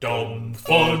Dumb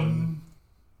fun.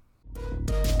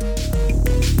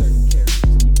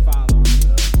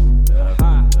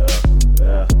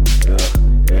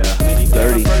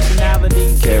 30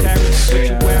 characters,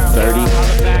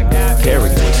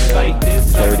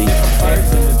 30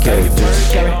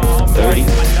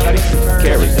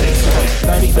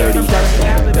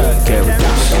 characters,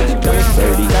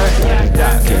 30 characters, 30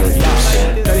 characters,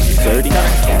 30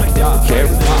 characters,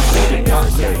 30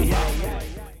 characters.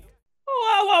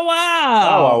 Wow, Oh,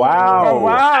 wow. Oh,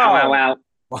 wow. Wow.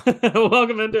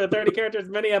 Welcome into a 30 characters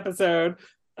mini episode.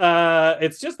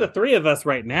 It's just the three of us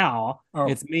right now. Oh.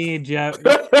 It's me, Joe.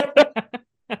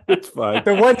 It's fine.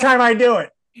 The one time I do it.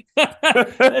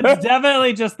 It's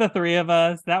definitely just the three of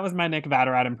us. That was my Nick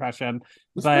Vatterott impression.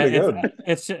 That's But pretty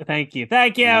it's good. thank you.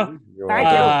 Thank you.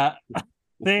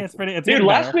 It's pretty. It's Dude, getting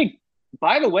last better. week,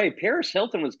 by the way, Paris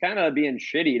Hilton was kind of being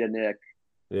shitty to Nick,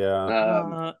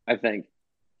 Yeah. I think.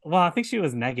 Well, I think she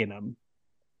was negging him.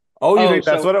 Oh, you Oh, think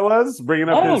that's so- what it was? Bringing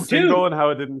up Oh, his single dude. and how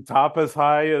it didn't top as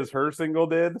high as her single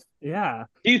did? Yeah,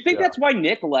 Do you think Yeah. that's why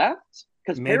Nick left?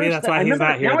 Because maybe that's why he's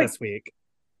not here this week.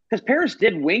 Because Paris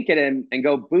did wink at him and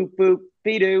go boop boop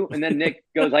doo, and then Nick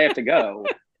goes, "I have to go."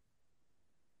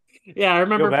 Yeah, I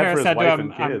remember Feel bad for Paris his said to wife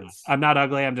him, and kids. I'm not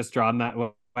ugly. I'm just drawn that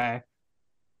way.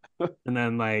 And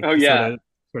then, like, Oh, yeah. sort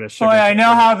of Boy, sugar I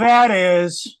know how that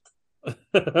is.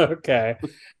 Okay.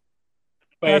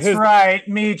 Wait, That's who's- right.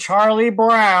 Me, Charlie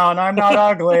Brown. I'm not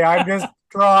ugly. I'm just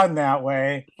drawn that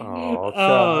way. Oh,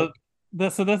 Oh,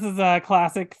 so this is a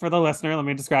classic for the listener. Let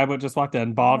me describe what just walked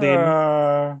in. Balding,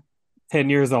 Uh, 10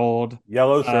 years old,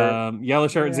 yellow shirt. yellow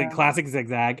shirt, Yeah. classic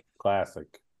zigzag. Classic.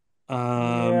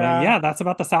 And yeah, that's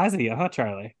about the size of you, huh,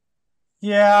 Charlie?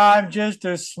 yeah, I'm just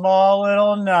a small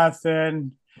little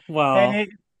nothing. Well, Hey,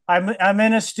 I'm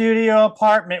in a studio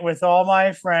apartment with all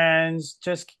my friends.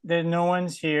 Just that no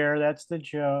one's here. That's the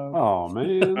joke. Oh,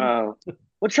 man.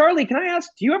 Well, Charlie, can I ask?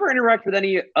 Do you ever interact with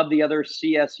any of the other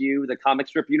CSU, the comic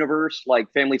strip universe,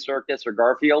 like Family Circus or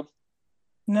Garfield?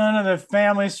 None of the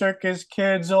Family Circus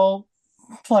kids will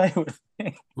play with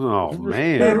me. Oh,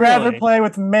 man. They'd rather Really? play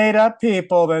with made-up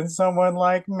people than someone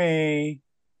like me.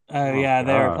 oh Oh, yeah,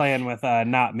 they were gosh. playing with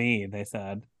Not Me, they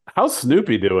said. How's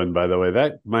Snoopy doing, by the way?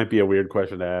 That might be a weird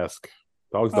question to ask.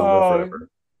 Dogs don't live forever.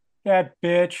 That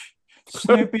bitch.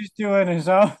 Snoopy's doing his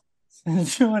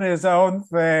own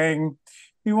thing.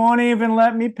 He won't even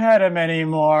let me pet him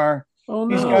anymore. Oh,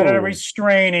 He's no. got a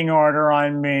restraining order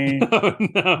on me. Oh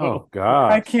no. Oh, I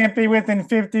God. can't be within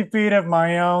 50 feet of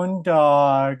my own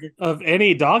dog. Of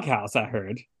any doghouse, I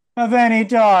heard. Of any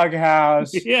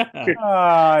doghouse. Yeah.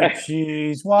 Oh,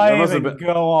 jeez. Why That must even have been-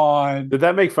 go on? Did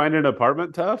that make finding an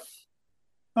apartment tough?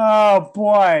 Oh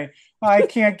boy, I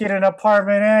can't get an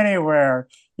apartment anywhere.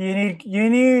 You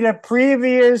need a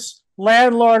previous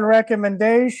landlord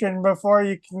recommendation before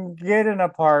you can get an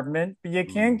apartment. But you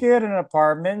can't get an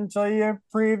apartment until you have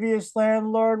previous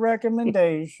landlord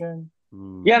recommendation.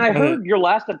 Hmm. Yeah, and I Uh, heard your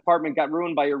last apartment got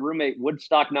ruined by your roommate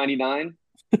Woodstock 99.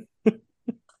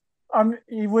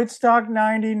 Woodstock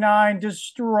 99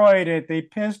 destroyed it. They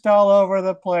pissed all over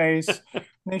the place.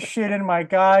 They shit in my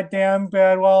goddamn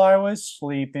bed while I was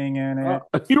sleeping in it.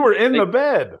 You were in the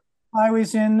bed. I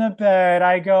was in the bed.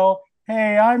 I go,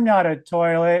 hey, I'm not a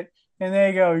toilet. And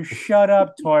they go, shut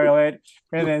up, toilet.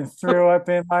 And then threw up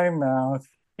in my mouth.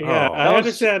 Yeah, Oh, I that was-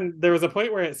 understand there was a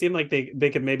point where it seemed like they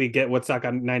could maybe get Woodstock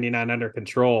on 99 under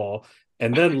control,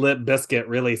 and then Limp Bizkit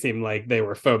really seemed like they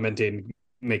were fomenting,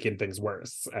 making things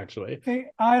worse, actually.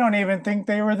 I don't even think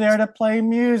they were there to play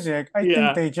music. I Yeah.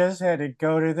 think they just had to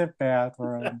go to the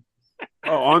bathroom.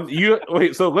 Oh, on you.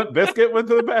 Wait, so Limp Bizkit went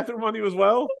to the bathroom on you as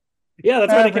well? Yeah,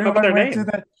 that's why they came up with their Everyone name.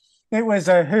 went it was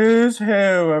a who's who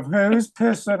of who's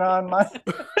pissing on my.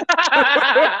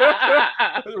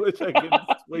 I wish I could.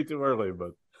 It's way too early,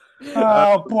 but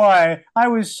Oh boy, I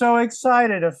was so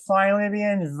excited to finally be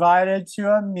invited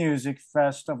to a music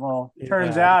festival.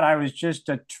 Turns Yeah. out I was just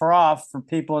a trough for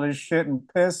people to shit and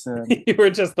piss in. You were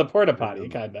just the porta potty,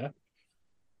 kind of.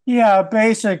 Yeah,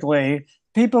 basically,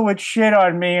 people would shit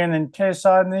on me and then piss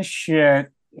on the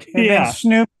shit. And Yeah. then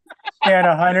Snoop stand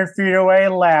 100 feet away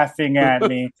laughing at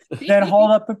me. Then hold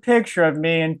up a picture of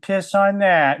me and piss on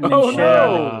that. And then Oh, shit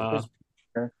no. on it.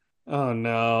 Oh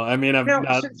no! I mean,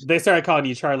 No, they started calling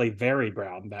you Charlie Very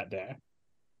Brown that day.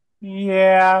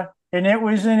 Yeah, and it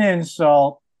was an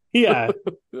insult. Yeah,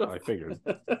 I figured.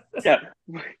 Yeah.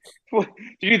 Do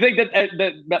you think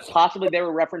that possibly they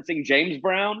were referencing James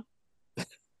Brown?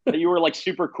 That you were like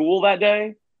super cool that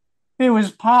day? It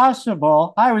was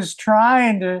possible. I was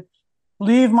trying to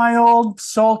leave my old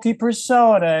sulky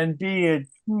persona and be a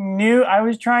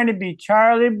trying to be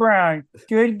Charlie Brown.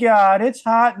 Good God, it's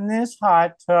hot in this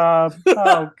hot tub.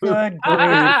 Oh, good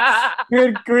grief.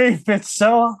 Good grief, it's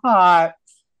so hot.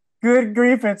 Good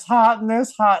grief, it's hot in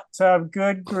this hot tub.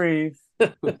 Good grief.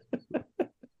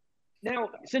 Now,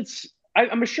 since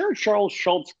I'm sure Charles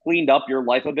Schultz cleaned up your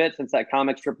life a bit since that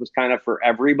comic strip was kind of for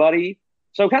everybody.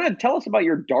 So kind of tell us about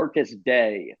your darkest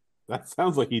day. That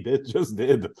sounds like he just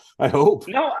did. I hope.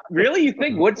 No, really? You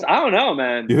think what's? I don't know,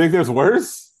 man. You think there's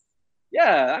worse?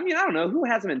 Yeah, I mean, I don't know. Who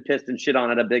hasn't been pissed and shit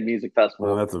on at a big music festival?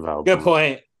 Well, that's a valid Good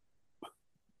point.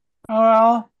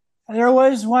 Well, there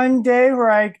was one day where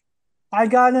I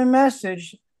got a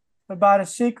message about a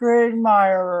secret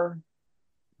admirer.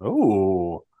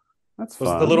 Oh, that's Was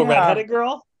it fun. the little Yeah. redheaded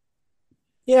girl?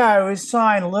 Yeah, it was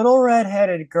signed Little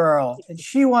Redheaded Girl, and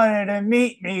she wanted to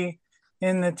meet me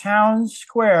in the town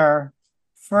square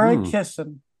for a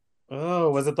kissing. Oh,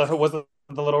 was it the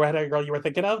little redheaded girl you were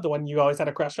thinking of? The one you always had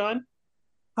a crush on?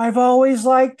 I've always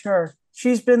liked her.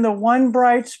 She's been the one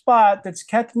bright spot that's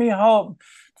kept me home.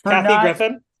 For Kathy not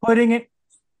Griffin? putting it,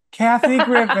 Kathy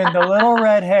Griffin, the little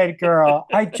redhead girl.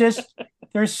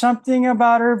 There's something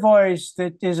about her voice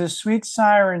that is a sweet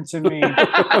siren to me.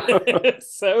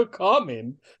 It's so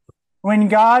calming. When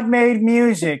God made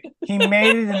music, he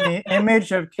made it in the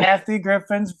image of Kathy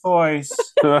Griffin's voice.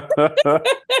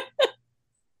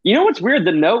 You know what's weird?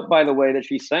 The note, by the way, that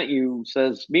she sent you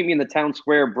says, "Meet me in the town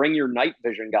square. Bring your night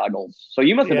vision goggles." So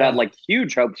you must have Yeah. had like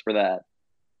huge hopes for that.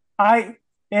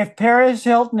 If Paris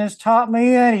Hilton has taught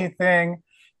me anything,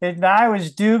 I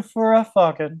was due for a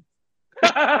fucking.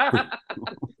 I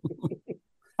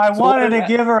wanted to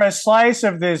give her a slice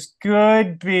of this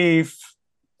good beef.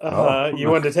 You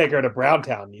wanted to take her to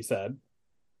Browntown, you said.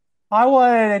 I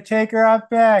wanted to take her out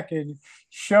back and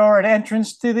show her an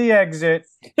entrance to the exit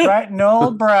right in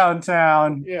old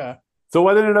Browntown. Yeah. So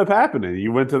what ended up happening?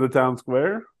 You went to the town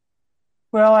square?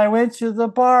 Well, I went to the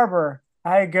barber.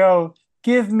 I go,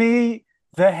 give me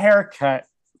the haircut.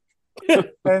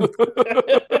 And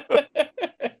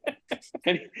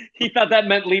And he thought that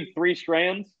meant leave 3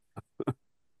 strands.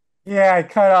 yeah, I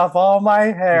cut off all my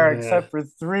hair Yeah. except for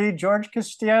 3 George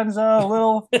Costanza,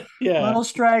 Yeah. little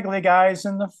straggly guys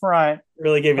in the front.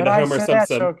 Really gave you But the I Homer said, that's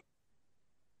Simpson. okay.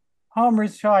 Homer,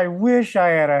 so I wish I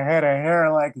had a head of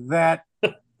hair like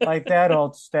that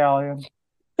old stallion.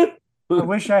 I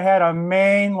wish I had a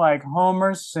mane like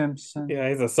Homer Simpson. Yeah,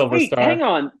 he's a silver Wait, star. hang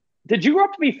on. Did you grow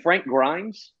up to be Frank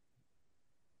Grimes?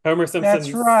 Homer Simpson's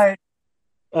That's right.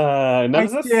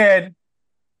 nemesis? I did.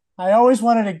 I always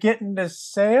wanted to get into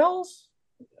sales.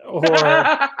 Or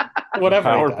whatever. he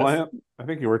Power does. plant? I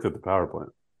think you worked at the power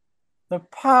plant. The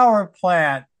power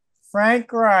plant. Frank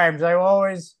Grimes.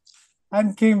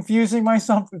 I'm confusing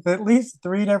myself with at least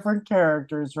 3 different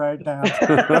characters right now.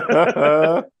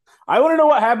 I want to know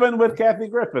what happened with Kathy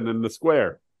Griffin in the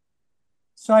square.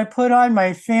 So I put on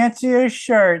my fanciest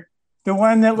shirt, the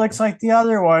one that looks like the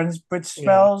other ones, but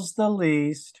spells the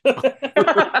least.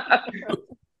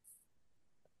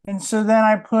 And so then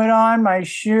I put on my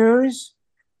shoes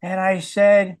and I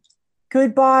said,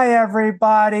 goodbye,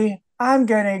 everybody. I'm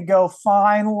going to go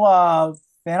find love.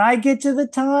 And I get to the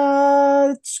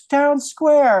town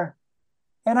square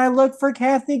and I look for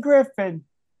Kathy Griffin.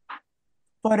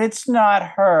 But it's not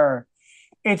her.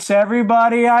 It's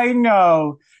everybody I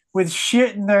know with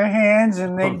shit in their hands,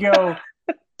 and they go,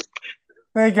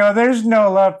 there's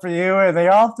no love for you. And they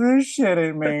all threw shit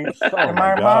at me. And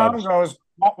my mom goes,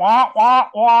 wah, wah, wah,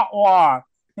 wah, wah.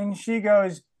 And she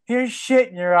goes, here's shit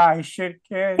in your eye, shit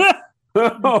kid.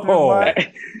 Oh.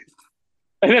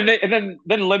 And then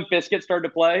Limp Bizkit started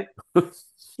to play.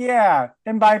 Yeah.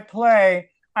 And by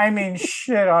play, I mean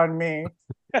shit on me.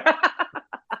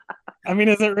 I mean,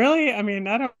 is it really? I mean,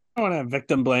 I don't want to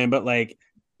victim blame, but like,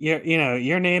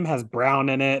 your name has Brown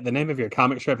in it. The name of your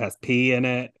comic strip has P in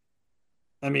it.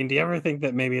 I mean, do you ever think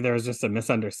that maybe there was just a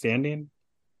misunderstanding?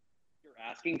 You're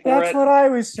asking for That's it. what I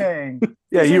was saying.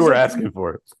 Yeah, This you were isn't- asking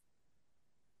for it.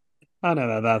 I don't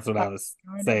know. That's what I was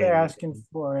Kind of saying. asking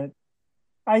for it.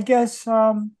 I guess,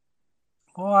 I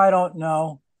don't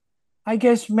know. I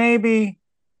guess maybe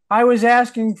I was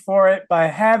asking for it by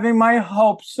having my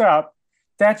hopes up.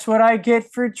 That's what I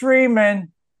get for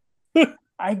dreaming.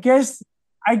 I guess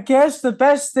the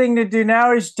best thing to do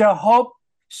now is to hope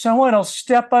someone will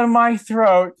step on my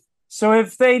throat. So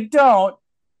if they don't,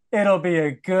 it'll be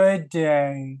a good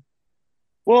day.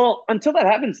 Well, until that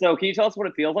happens, though, can you tell us what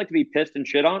it feels like to be pissed and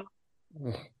shit on?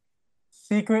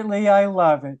 Secretly, I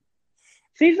love it.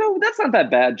 See, so that's not that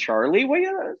bad, Charlie. What's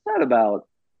that about?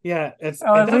 Yeah,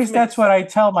 Oh, at least that's what I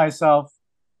tell myself.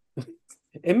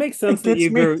 It makes sense It that gets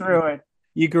you me grew through it.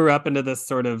 you grew up into this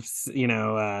sort of sadist,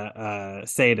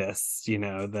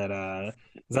 that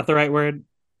is that the right word?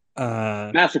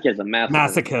 Masochism.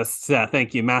 Masochist. Yeah,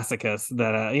 thank you, masochist.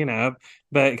 That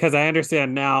but because I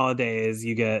understand nowadays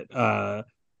you get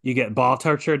ball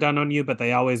torture done on you, but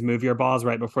they always move your balls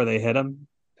right before they hit them.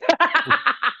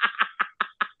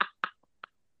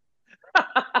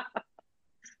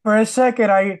 For a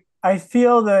second, I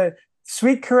feel the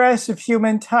sweet caress of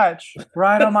human touch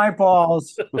right on my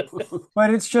balls,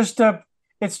 but it's just a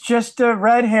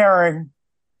red herring.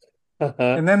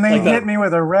 And then they hit me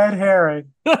with a red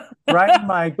herring right in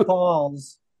my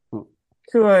balls.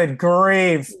 Good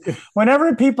grief.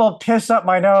 Whenever people piss up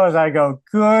my nose, I go,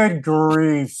 good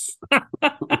grief.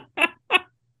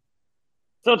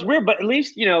 So it's weird, but at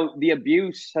least, the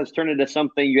abuse has turned into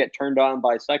something you get turned on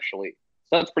by sexually.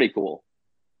 So that's pretty cool.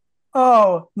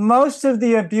 Oh, most of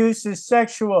the abuse is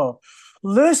sexual.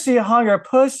 Lucy hung her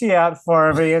pussy out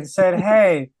for me and said,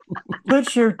 hey,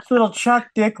 put your little chuck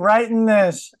dick right in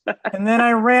this. And then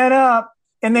I ran up,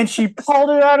 and then she pulled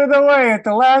it out of the way at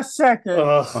the last second.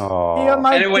 Feel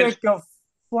my dick go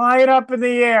flying up in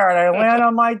the air, and I land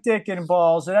on my dick and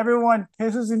balls, and everyone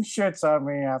pisses and shits on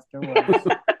me afterwards.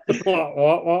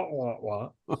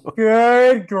 What?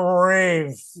 Good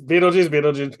grief.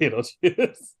 Beetlejuice.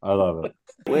 I love it.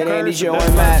 With Andy, Joe,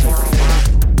 and Matt.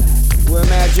 With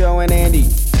Matt, Joe, and Andy.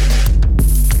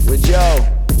 With Joe.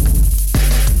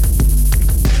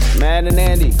 Matt and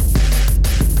Andy.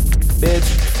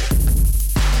 Bitch.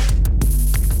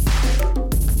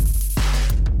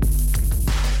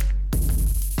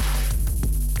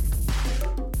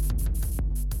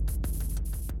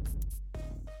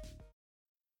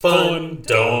 Fun,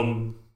 dumb.